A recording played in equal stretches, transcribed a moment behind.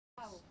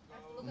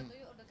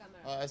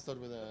I start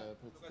with a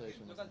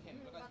presentation. Look at him.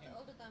 Look at him.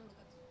 All the time look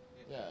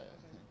at. Yeah,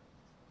 yeah.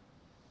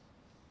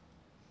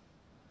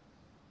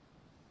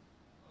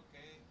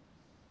 Okay.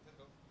 Let's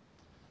go.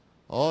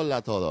 Hola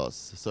a todos,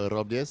 soy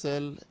Rob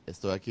Diesel,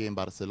 estoy aquí en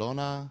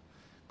Barcelona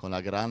con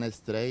la gran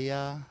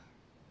estrella,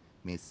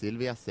 Miss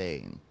Silvia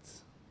Saint.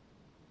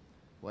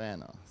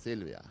 Bueno,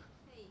 Silvia,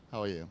 Hey,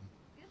 how are you?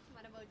 good.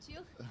 What about you?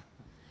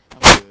 I'm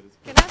good.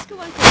 Can I ask you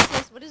one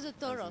question? What is the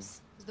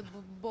toros? Is the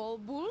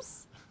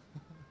bulls?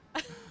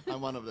 I'm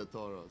one of the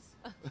toros.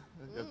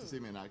 You have to see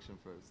me in action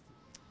first.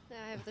 Yeah,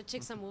 I have to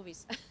check some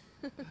movies.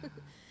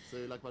 So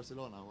you like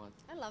Barcelona, what?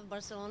 I love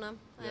Barcelona.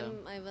 Yeah.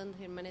 I went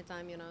here many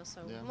times, you know,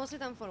 so Yeah. mostly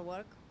time for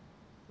work.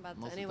 But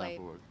Mostly anyway, time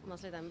for work.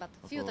 mostly time, but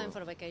Or few for- time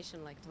for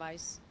vacation, like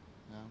twice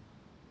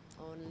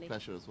Yeah, only.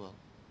 pleasure as well.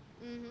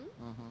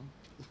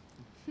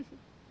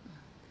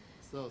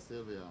 So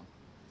Silvia,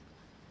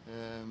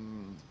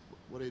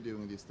 what are you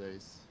doing these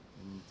days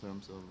in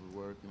terms of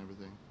work and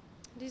everything?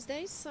 These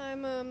days,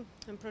 I'm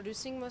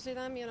producing mostly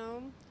time, you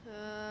know,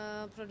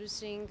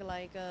 producing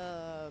like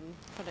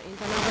for the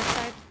internet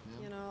website.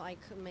 Yeah. You know, I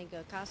make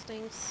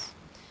castings,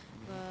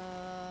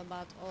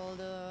 but all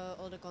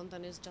the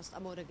content is just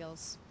about the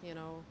girls, you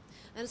know.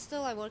 And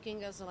still, I'm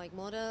working as a like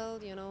model,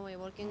 you know. I'm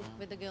working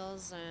with the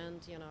girls, and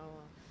you know,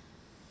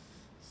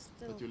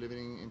 still. But you're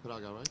living in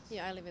Praga, right?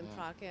 Yeah, I live in Yeah.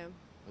 Prague. Yeah.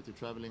 But you're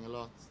traveling a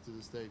lot to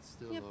the States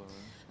still, Yep.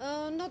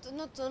 or Not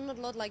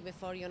a lot like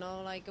before, you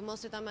know. Like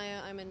most of the time,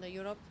 I'm in the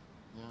Europe.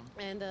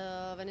 yeah. And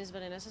when it's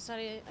very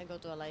necessary, I go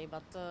to LA.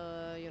 But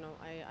you know,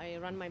 I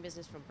run my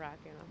business from Prague.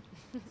 You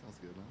know. Sounds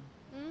good,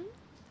 huh? Mm?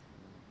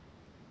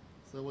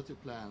 So what's your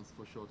plans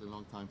for short and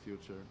long time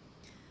future?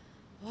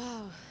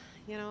 Wow.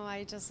 You know,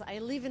 I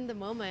live in the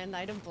moment.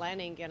 I don't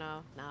planning. You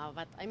know now.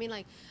 But I mean,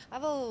 like I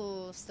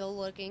will still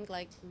working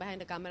like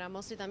behind the camera.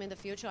 Most of the time in the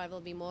future, I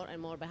will be more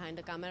and more behind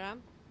the camera.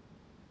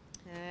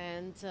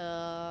 And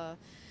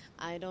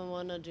I don't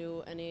want to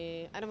do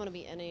any. I don't want to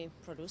be any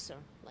producer,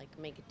 like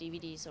make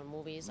DVDs or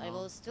movies. I No,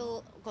 will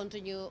still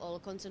continue or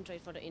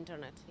concentrate for the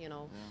internet, you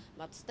know. Yeah.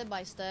 But step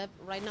by step.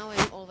 Right now,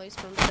 I'm always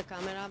front of the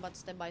camera, but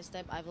step by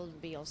step, I will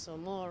be also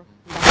more.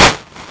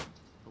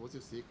 What's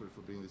your secret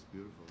for being this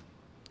beautiful?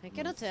 I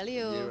cannot it's tell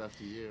you. Year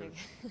after year.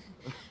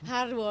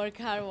 Hard work,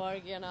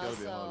 you know. Gotta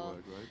be so hard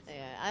work, right?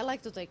 yeah, I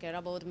like to take care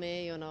about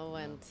me, you know,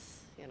 and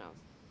you know.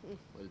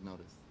 I didn't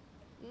notice.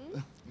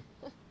 Mm?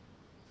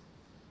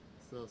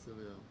 So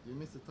Silvia, do you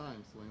miss the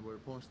times when you were a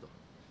porn star?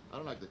 I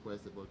don't like the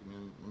question, but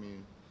I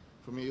mean,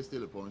 for me, you're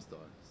still a porn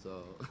star.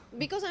 So.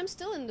 Because I'm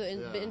still in the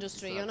Yeah,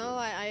 industry, you know.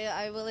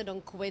 I really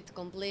don't quit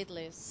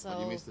completely. So. But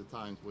you miss the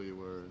times where you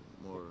were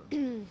more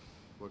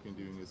working,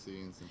 doing your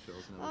scenes and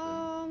shows and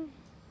everything.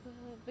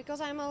 Because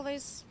I'm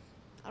always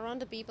around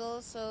the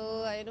people,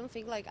 so I don't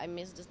think like I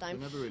miss this time.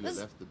 You never really This-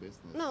 left the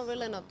business. No,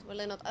 really so- not,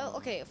 really not. Oh,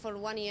 okay, for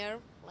 1 year,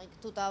 like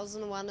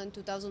 2001 and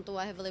 2002,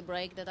 I have really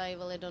break that I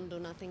really don't do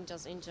nothing,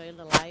 just enjoy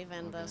the life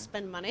and Okay.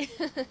 spend money.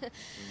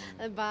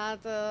 Mm.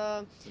 But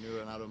Then you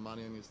ran out of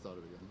money and you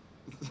started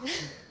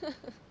again.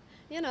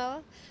 you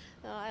know,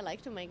 I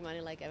like to make money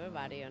like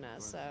everybody, you know. of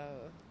course. So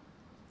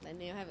then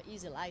you have an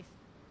easy life.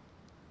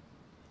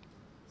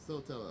 So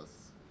tell us,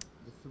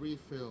 the 3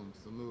 films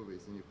or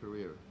movies in your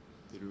career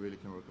that you really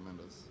can recommend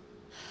us.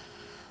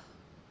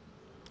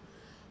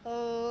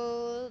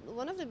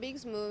 One of the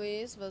biggest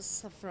movies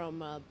was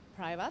from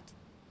Private.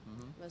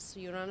 Mm-hmm. Was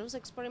Uranus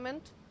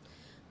experiment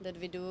that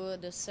we do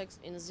the sex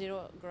in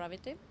zero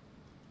gravity.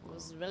 It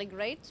was really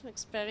great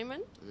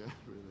experiment. Yeah,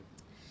 really.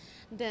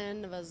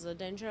 Then was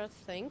Dangerous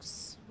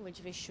Things,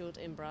 which we shoot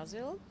in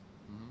Brazil.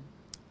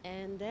 Mm-hmm.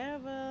 And there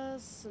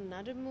was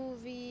another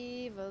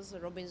movie, was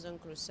Robinson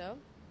Crusoe.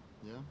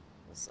 Yeah.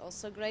 Was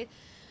also great.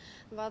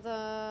 But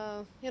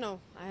you know,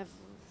 I have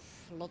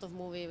a lot of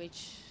movie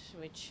which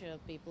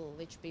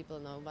people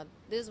know. But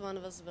this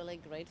one was really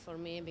great for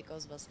me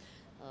because was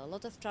a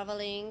lot of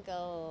traveling,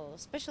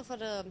 special for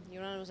the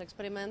Uranus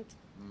experiment.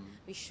 Mm.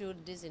 We shoot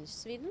this in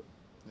Sweden.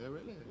 Yeah,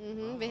 really.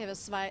 Hmm Wow. We have a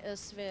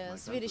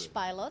Swedish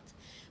country.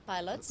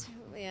 pilot,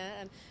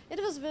 yeah, and it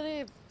was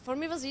very. For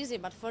me, it was easy,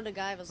 but for the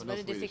guy, it was But very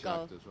not Swedish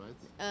difficult. actors,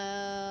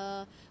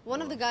 right?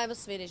 One of the Or- guy was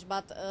Swedish,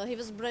 but he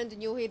was brand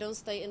new. He don't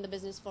stay in the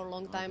business for a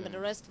long time. But Okay.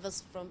 the rest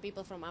was from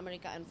people from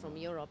America and from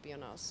Europe, you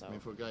know. So I mean,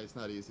 for a guy, it's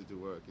not easy to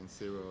work in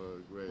zero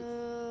grade.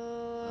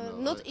 know,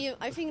 not I-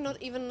 I think not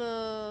even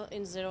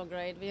in zero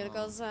grade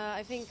because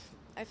I think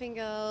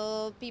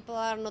people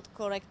are not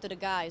correct to the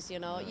guys. You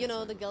know, Yeah, you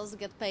know exactly. the girls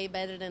get paid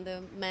better than the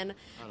men,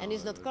 I and know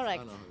it's how not it-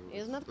 correct. I know how it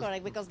It's works. not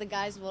correct because the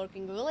guys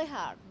working really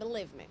hard.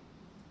 Believe me.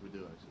 We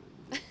do actually.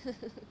 We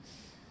do.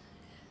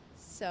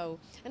 So,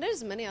 and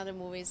there's many other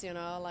movies, you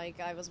know, like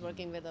I was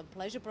working with a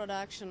pleasure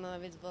production, I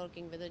was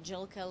working with a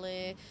Jill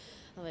Kelly,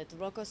 with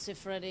Rocco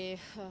Siffredi,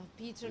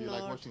 Peter Do you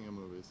North. like watching your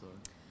movies, or?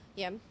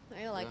 Yeah,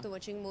 I like Yeah? to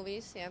watching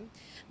movies, yeah.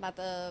 But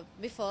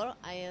before,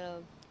 I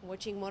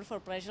watching more for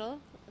pleasure,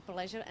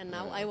 and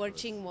now Yeah, I of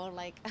watching more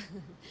like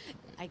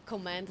I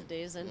command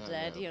this and Yeah,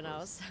 that, yeah, you of know,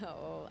 course.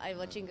 so I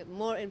watching it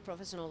more in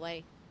professional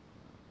way.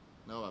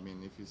 No, I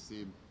mean, if you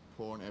see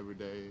porn every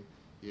day,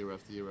 year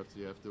after year after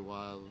year after a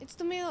while. It's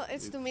to me.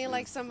 It's to me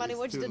like somebody it's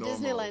watched too the normal.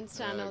 Disneyland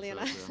channel, Yeah, you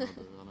know.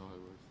 exactly. I know how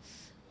it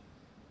works.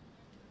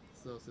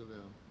 So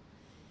Silvia,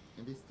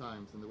 in these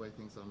times and the way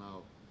things are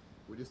now,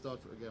 would you start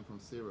again from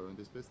zero in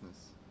this business?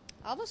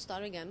 I will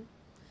start again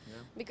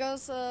Yeah.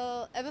 because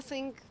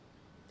everything,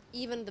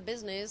 even the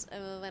business,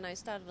 when I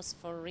started was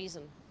for a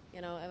reason.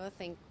 You know,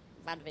 everything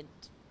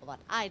what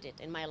I did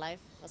in my life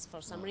was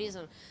for some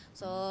reason.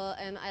 So,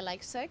 and I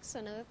like sex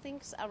and other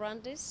things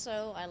around this,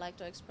 so I like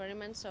to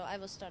experiment, so I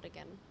will start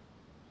again.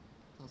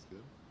 Sounds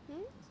good.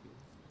 Hmm? Sounds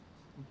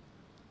good.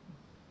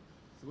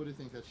 So what do you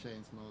think has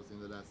changed most in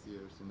the last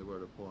years in the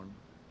world of porn?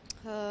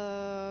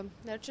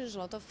 There changed a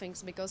lot of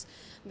things because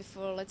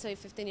before, let's say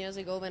 15 years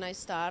ago when I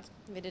started,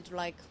 we did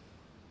like,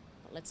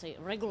 let's say,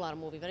 regular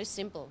movie, very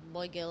simple,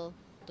 boy, girl,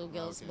 two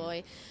girls, okay.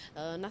 boy,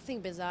 nothing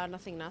bizarre,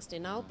 nothing nasty.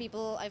 Now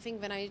people, I think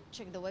when I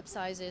check the web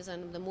sizes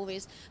and the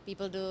movies,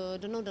 people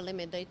don't know the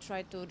limit. They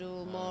try to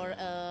do more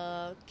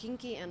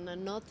kinky and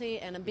naughty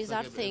and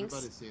bizarre like things.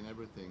 Everybody's seen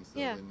everything, so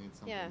Yeah, they need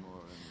something yeah.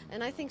 more.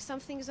 And I think some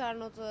things are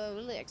not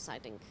really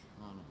exciting,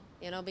 No.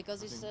 you know,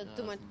 because I it's think,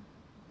 too I much. think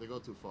they go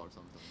too far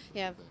sometimes. That's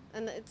Yeah, the thing.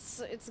 and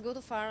it's go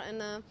too far,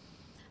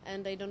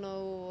 and they don't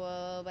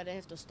know where they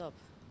have to stop.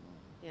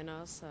 You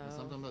know, so And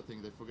sometimes I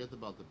think they forget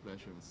about the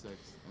pleasure in sex,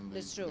 and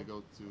That's they true.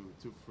 go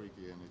too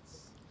freaky, and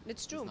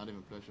it's true. It's not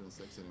even pleasure in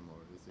sex anymore.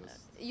 It's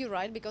just You're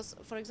right, because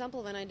for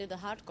example, when I did the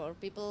hardcore,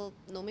 people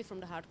know me from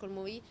the hardcore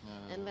movie,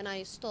 and when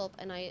I stop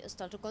and I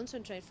start to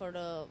concentrate for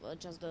the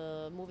just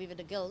the movie with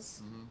the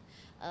girls,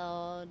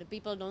 the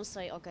people don't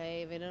say,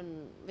 okay,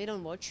 we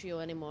don't watch you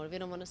anymore, we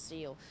don't want to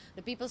see you.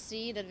 The people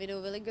see that we do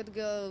really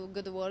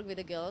good work with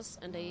the girls,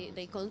 and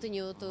they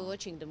continue to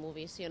watching the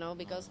movies, you know,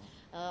 because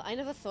I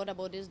never thought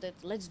about this, that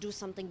let's do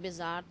something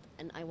bizarre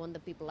and I want the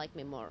people like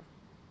me more,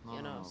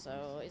 you know,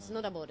 so it's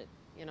not about it,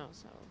 you know,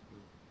 so.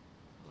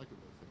 I like it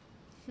very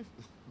fair.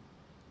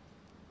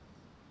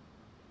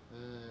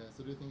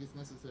 So do you think it's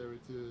necessary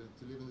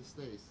to live in the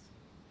States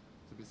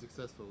to be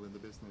successful in the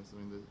business?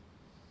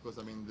 Because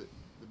I mean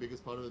the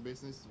biggest part of the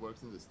business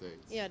works in the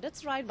States. Yeah,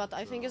 that's right, but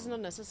I think it's not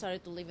necessary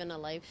to live in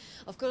LA.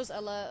 Of course,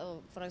 LA,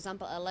 for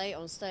example, LA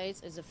on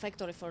States is a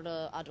factory for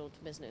the adult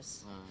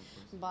business.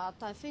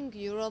 But I think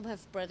Europe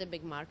have pretty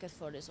big market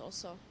for this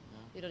also.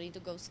 You don't need to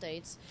go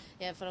States.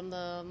 Yeah,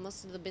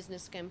 most of the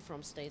business came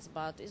from States,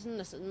 but it's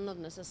not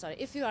necessary.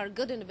 If you are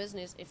good in the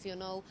business, if you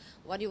know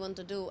what you want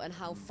to do and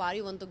how far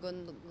you want to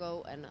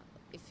go, and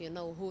if you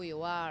know who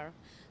you are,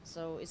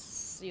 so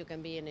you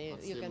can be in a.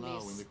 But you still can now,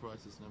 be. in the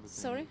crisis and everything.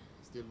 Sorry?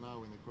 Still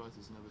now, in the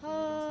crisis and everything. You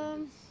don't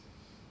think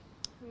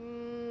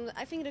it's...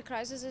 I think the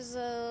crisis is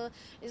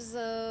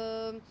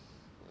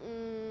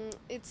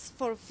it's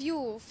for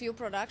few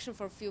production,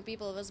 for few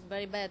people it was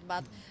very bad,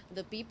 but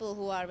the people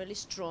who are really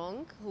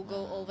strong, who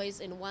go always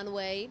in one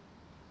way,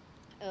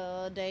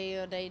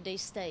 they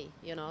stay,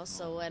 you know.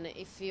 So and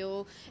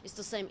it's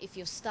the same if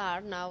you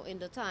start now in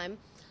the time,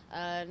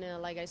 and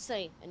like I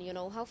say, and you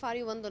know how far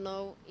you want to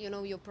know, you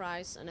know your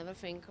price and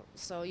everything,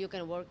 so you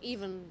can work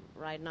even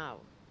right now,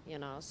 you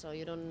know. So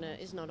you don't.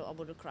 It's not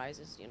about the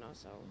crisis, you know.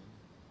 So.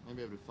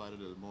 Maybe you have to fight a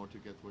little more to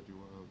get what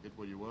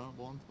you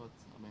want, but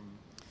I mean,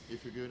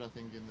 if you're good, I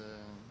think in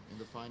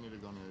the final you're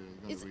gonna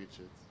reach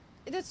it.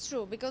 That's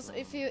true, because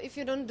if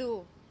you don't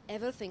do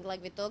everything,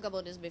 like we talked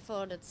about this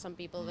before, that some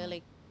people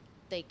really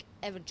take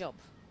every job.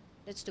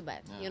 That's too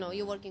bad. You know,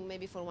 you're working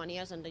maybe for 1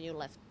 year and then you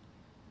left.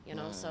 You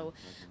know, so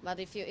exactly. but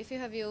if you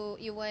have your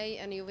way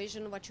and your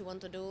vision, what you want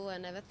to do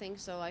and everything,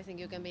 so I think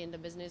you can be in the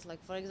business.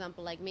 Like for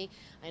example, like me,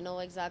 I know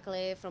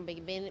exactly from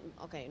beginning.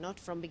 Okay, not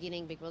from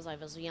beginning because I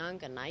was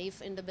young and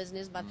naive in the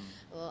business, but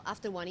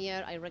after 1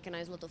 year, I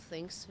recognize a lot of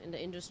things in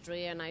the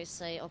industry, and I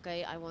say,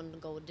 okay, I want to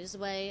go this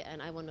way,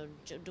 and I want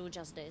to do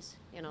just this,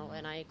 you know,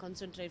 and I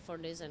concentrate for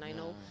this, and I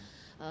know.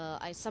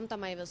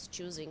 Sometimes I was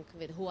choosing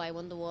with who I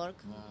want to work,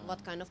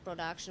 what kind of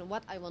production,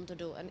 what I want to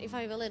do. And if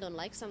I really don't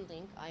like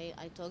something,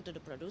 I talk to the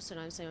producer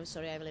and I say, I'm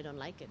sorry, I really don't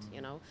like it, you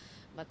know.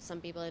 But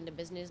some people in the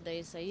business,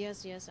 they say,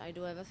 yes, I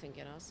do everything,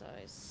 you know. So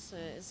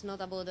it's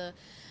not about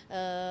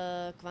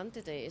the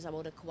quantity, it's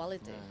about the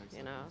quality, exactly.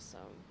 you know. So.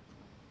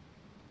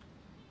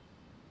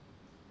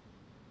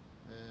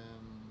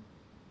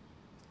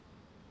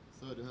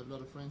 So do you have a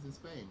lot of friends in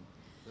Spain?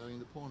 They're in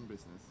the porn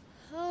business.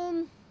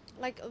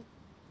 Like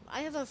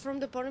I have from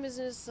the porn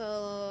business.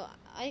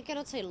 I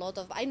cannot say a lot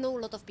of. I know a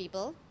lot of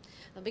people,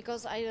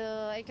 because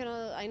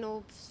I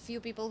know few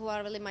people who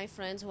are really my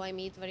friends who I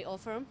meet very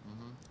often.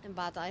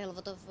 But I have a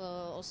lot of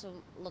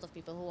also a lot of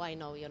people who I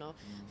know. You know,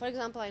 for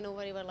example, I know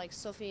very well like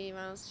Sophie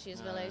Evans.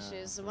 She's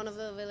she's one of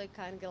the really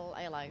kind girl.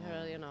 I like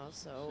her. You know,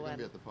 so She can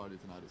be at the party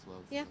tonight as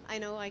well. yeah, So. I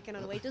know. I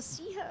cannot wait to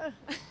see her.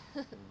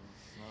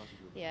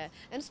 Yeah,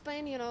 and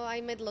Spain, you know,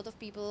 I met a lot of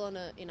people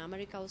in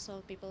America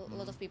also. A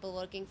lot of people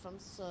working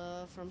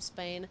from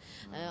Spain.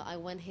 I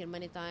went here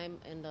many times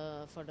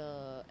for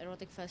the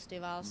erotic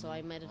festival, so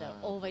I met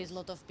always a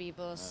lot of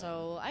people.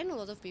 So I know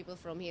a lot of people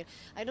from here.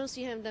 I don't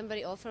see them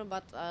very often,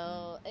 but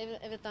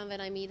every time when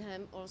I meet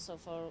him, also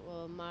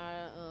for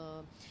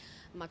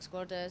Max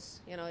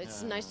Cortez. You know,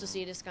 it's Yeah. nice to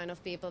see this kind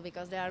of people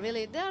because they are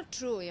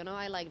true. You know,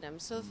 I like them.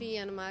 Sophie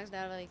and Max, they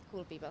are like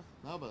cool people.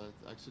 No, but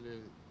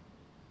actually,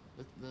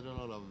 there are a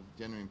lot of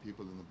genuine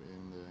people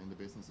in the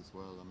business as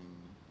well. I mean,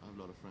 I have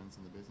a lot of friends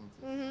in the business.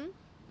 Mm-hmm.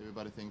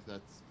 Everybody thinks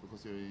that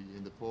because you're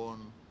in the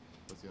porn,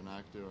 because you're an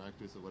actor or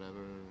actress or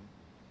whatever,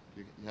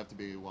 you have to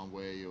be one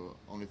way. You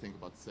only think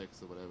about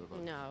sex or whatever.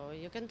 But No,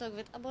 you can talk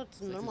about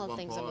sex normal is one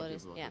things part, about it.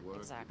 it's about Yeah, the work,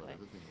 exactly. about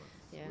everything.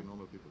 But Yeah. we're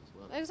normal people as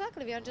well.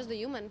 Exactly, we are just the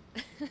human.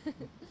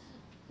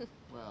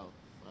 Well.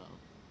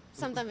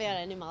 Sometimes we are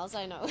animals,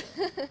 I know.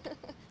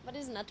 But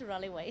it's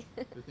naturally way.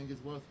 Do you think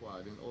it's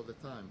worthwhile in all the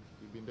time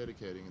you've been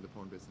dedicating in the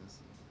porn business?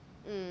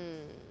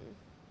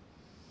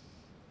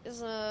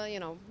 It's, you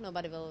know,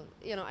 nobody will,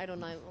 you know, I don't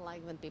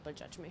like when people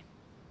judge me.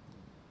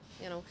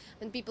 You know,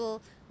 when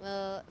people,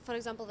 for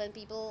example, when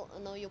people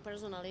know you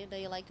personally,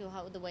 they like you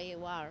the way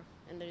you are.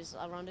 And there's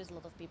a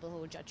lot of people who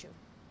will judge you.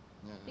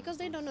 Yeah, Because of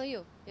they don't course. know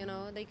you, you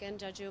know, they can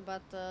judge you,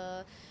 but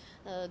the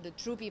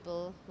true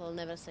people will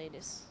never say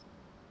this.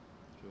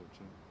 True.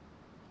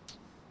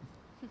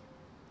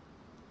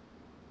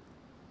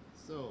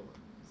 So,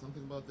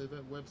 something about the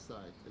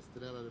website,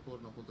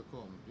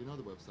 estreladeporno.com. Do you know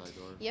the website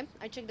or? Yeah,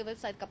 I checked the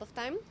website a couple of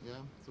times. Yeah.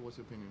 So, what's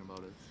your opinion about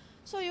it?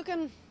 So you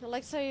can,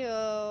 like say,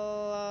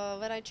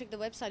 when I check the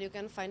website, you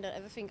can find out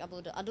everything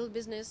about the adult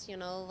business, you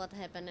know, what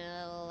happened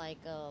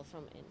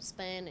from in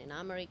Spain, in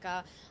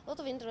America, a lot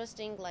of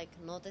interesting, like,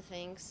 naughty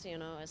things, you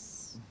know,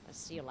 as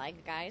you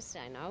like, guys,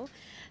 I know.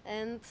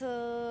 And We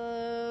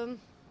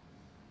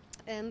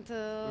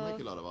make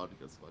a lot of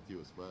articles about you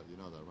as well, you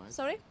know that, right?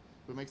 sorry?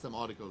 We make some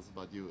articles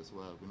about you as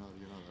well, you know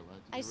that,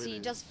 right? I You see, really-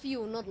 just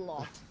few, not a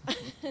lot.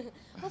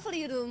 Hopefully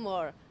you do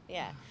more,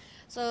 yeah.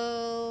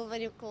 So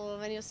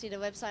when you see the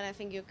website, I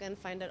think you can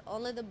find out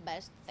only the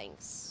best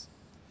things.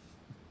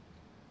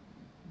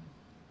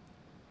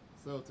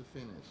 So, to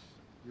finish,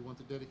 you want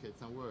to dedicate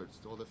some words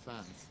to all the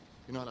fans.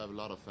 You know I have a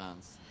lot of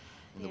fans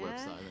in the Yeah.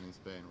 website and in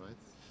Spain, right?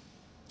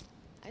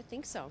 I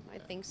think so. I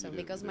Yeah, think so you do,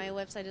 because you my do.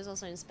 website is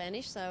also in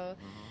Spanish. So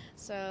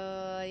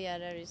yeah,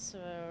 there is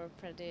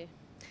pretty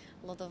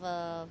lot of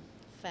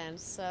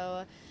fans.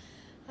 So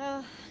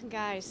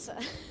guys,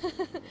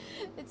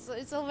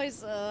 it's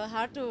always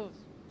hard to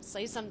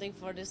say something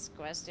for these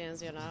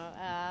questions. You know.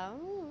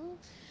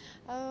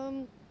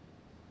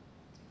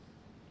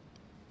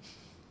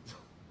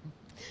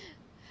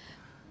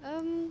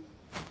 Um,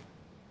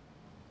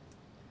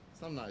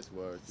 Some nice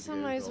words. to Some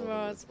give nice to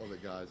words. All the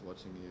guys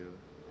watching you.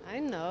 I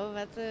know,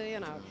 but you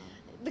know. Yeah.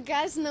 The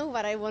guys know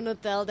what I want to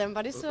tell them,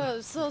 but it's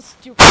so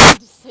stupid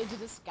to say to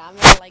this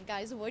camera, like,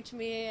 guys, watch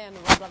me, and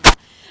blah, blah, blah.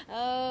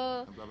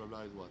 And blah blah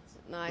blah is what?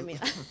 No, I mean...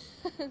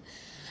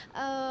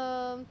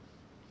 um,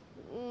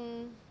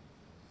 mm,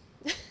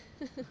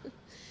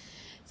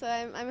 so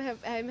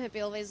I'm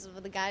happy always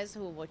with the guys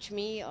who watch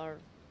me, or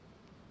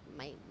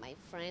my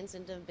friends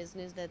in the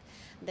business, that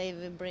they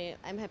will bring...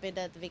 I'm happy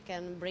that we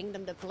can bring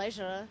them the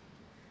pleasure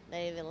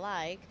they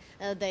like,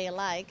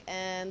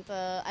 and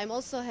I'm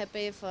also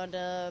happy for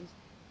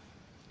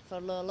a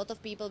lot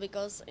of people,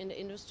 because in the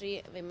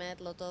industry we met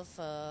a lot of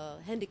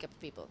handicapped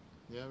people,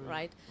 Yeah, really?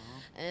 right?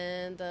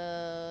 And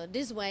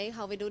this way,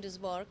 how we do this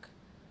work,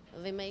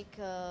 we make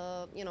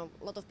a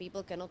lot of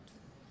people cannot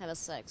have a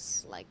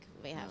sex like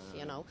we have,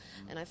 you know.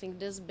 And I think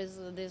this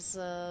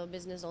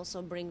business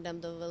also bring them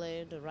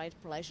the right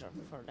pleasure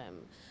for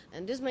them,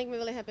 and this make me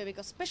really happy,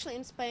 because especially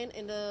in Spain,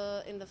 in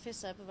the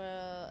FISEP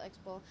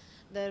Expo,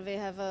 there we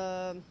have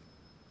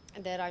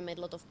there I met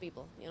a lot of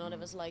people. You know, there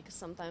was like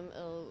sometime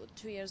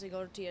 2 years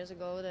ago, 3 years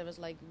ago, there was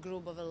like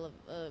group of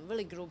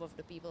really group of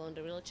the people in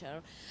the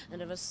wheelchair, and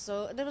there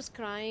was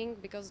crying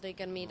because they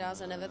can meet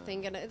us and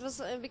everything, and it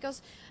was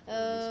because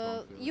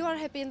strong feeling. you are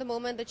happy in the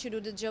moment that you do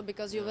the job,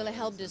 because you Yeah, really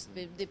help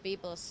exactly. the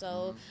people.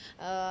 So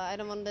I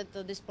don't want that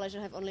this pleasure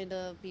have only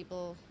the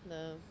people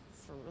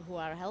who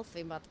are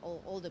healthy, but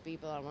all the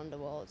people around the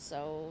world.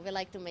 So we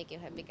like to make you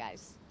happy,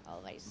 guys,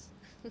 always.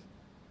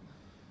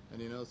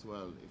 And you know as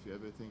well, if you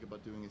ever think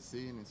about doing a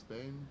scene in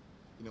Spain,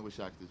 you know which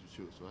actors you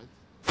choose, right?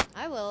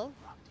 I will.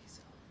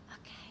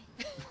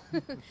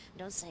 Okay.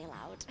 Don't say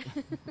loud.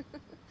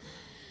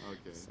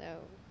 Okay. So,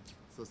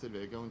 So Silvia,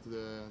 you're going to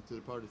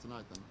the party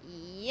tonight then?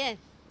 yeah,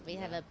 we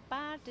have a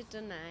party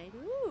tonight.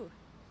 Woo.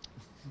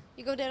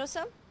 You go there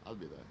also? I'll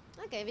be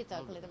there. Okay, we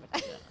talk a little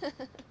bit.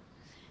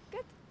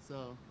 Good.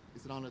 So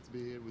it's an honor to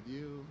be here with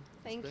you.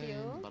 Thank Spain,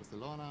 you.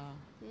 Barcelona,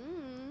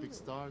 big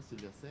star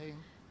Silvia Saint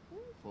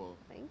for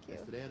Thank you.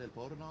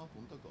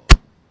 estreladelporno.com.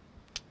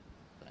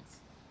 Thanks.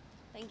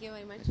 Thank you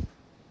very much.